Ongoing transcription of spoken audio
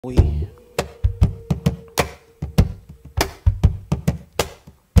Uy.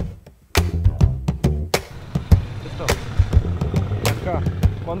 Listo. Acá.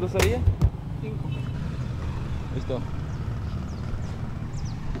 ¿Cuándo sería? 5. Listo.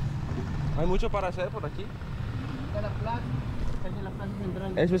 ¿Hay mucho para hacer por aquí? La plaza, es la plaza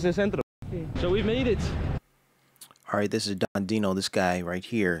central. Eso es el centro. Sí. So we made it. All right, this is Destino. This guy right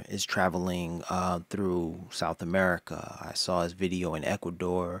here is traveling through South America. I saw his video in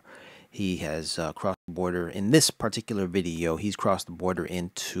Ecuador. He has crossed the border. In this particular video, he's crossed the border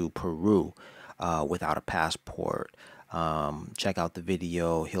into Peru without a passport. Check out the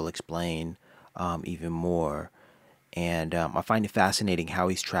video. He'll explain even more. And I find it fascinating how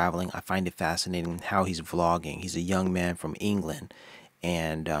he's traveling. I find it fascinating how he's vlogging. He's a young man from England.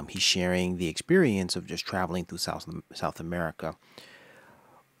 And he's sharing the experience of just traveling through South America.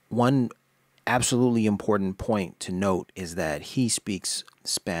 One absolutely important point to note is that he speaks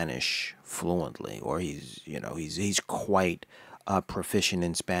Spanish fluently, or he's quite proficient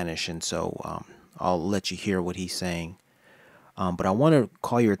in Spanish, and so I'll let you hear what he's saying. But I want to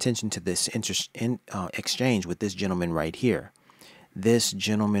call your attention to this exchange with this gentleman right here. This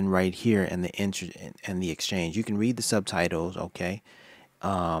gentleman right here and the exchange. You can read the subtitles, okay?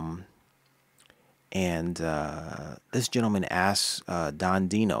 This gentleman asks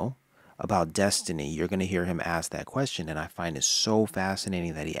Deano about destiny. You're going to hear him ask that question, and I find it so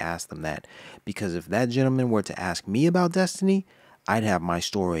fascinating that he asked them that, because if that gentleman were to ask me about destiny, I'd have my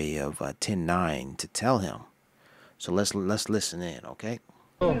story of 10-9 to tell him. So let's listen in, okay?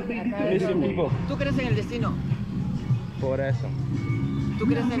 Oh, listen, people. ¿Tú crees en el destino? Por eso. ¿Tú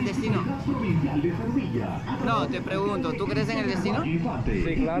crees en el destino? No, te pregunto, ¿tú crees en el destino?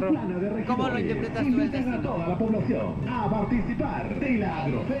 Sí, claro. ¿Cómo lo interpretas tú el destino? Toda la población a participar de la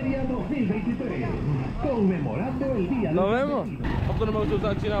Agroferia 2023, conmemorando el Día Nos vemos. I'm gonna go to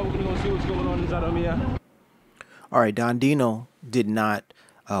that now. We're gonna go see what's going on inside of me. All right, Deano did not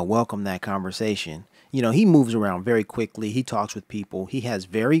welcome that conversation. You know, he moves around very quickly. He talks with people. He has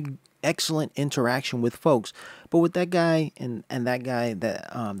very excellent interaction with folks. But with that guy and that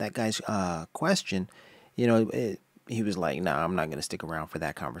guy's question, you know, he was like, "Nah, I'm not gonna stick around for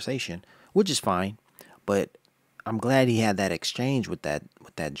that conversation," which is fine. But I'm glad he had that exchange with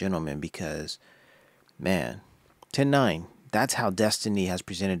that gentleman, because, man, 10-9. That's how destiny has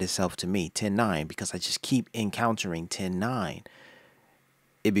presented itself to me, 10-9, because I just keep encountering 10-9.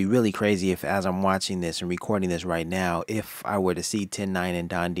 It'd be really crazy if, as I'm watching this and recording this right now, if I were to see 10-9 in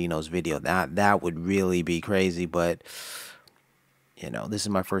Destino's video. That would really be crazy, but, you know, this is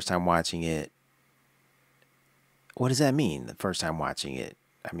my first time watching it. What does that mean, the first time watching it?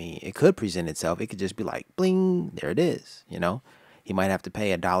 I mean, it could present itself. It could just be like, bling, there it is, you know? He might have to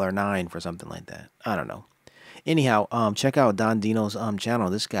pay $1.09 for something like that. I don't know. Anyhow, check out Destino's channel.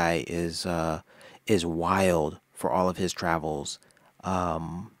 This guy is wild for all of his travels.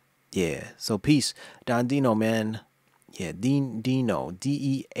 Yeah, so peace. Destino, man. Yeah, Deano,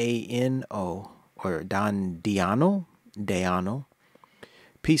 D-E-A-N-O, or Deano.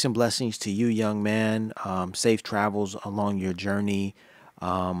 Peace and blessings to you, young man. Safe travels along your journey.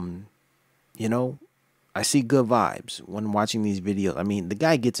 You know, I see good vibes when watching these videos. I mean, the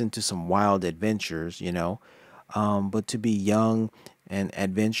guy gets into some wild adventures, you know, but to be young and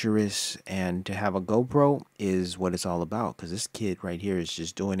adventurous and to have a GoPro is what it's all about, because this kid right here is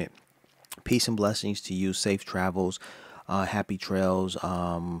just doing it. Peace and blessings to you. Safe travels, happy trails,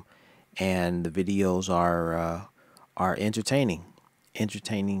 and the videos are entertaining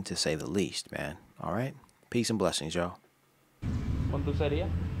to say the least, man. All right, peace and blessings, y'all. ¿Cuánto sería?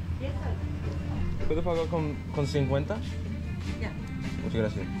 ¿Puedo pagar con 50? Yeah. Muchas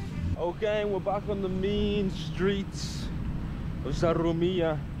gracias. Okay, we're back on the mean streets of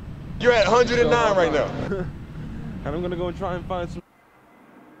Zarumilla. You're at 109 right now. And I'm gonna go and try and find some.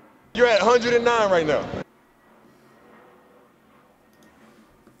 You're at 109 right now.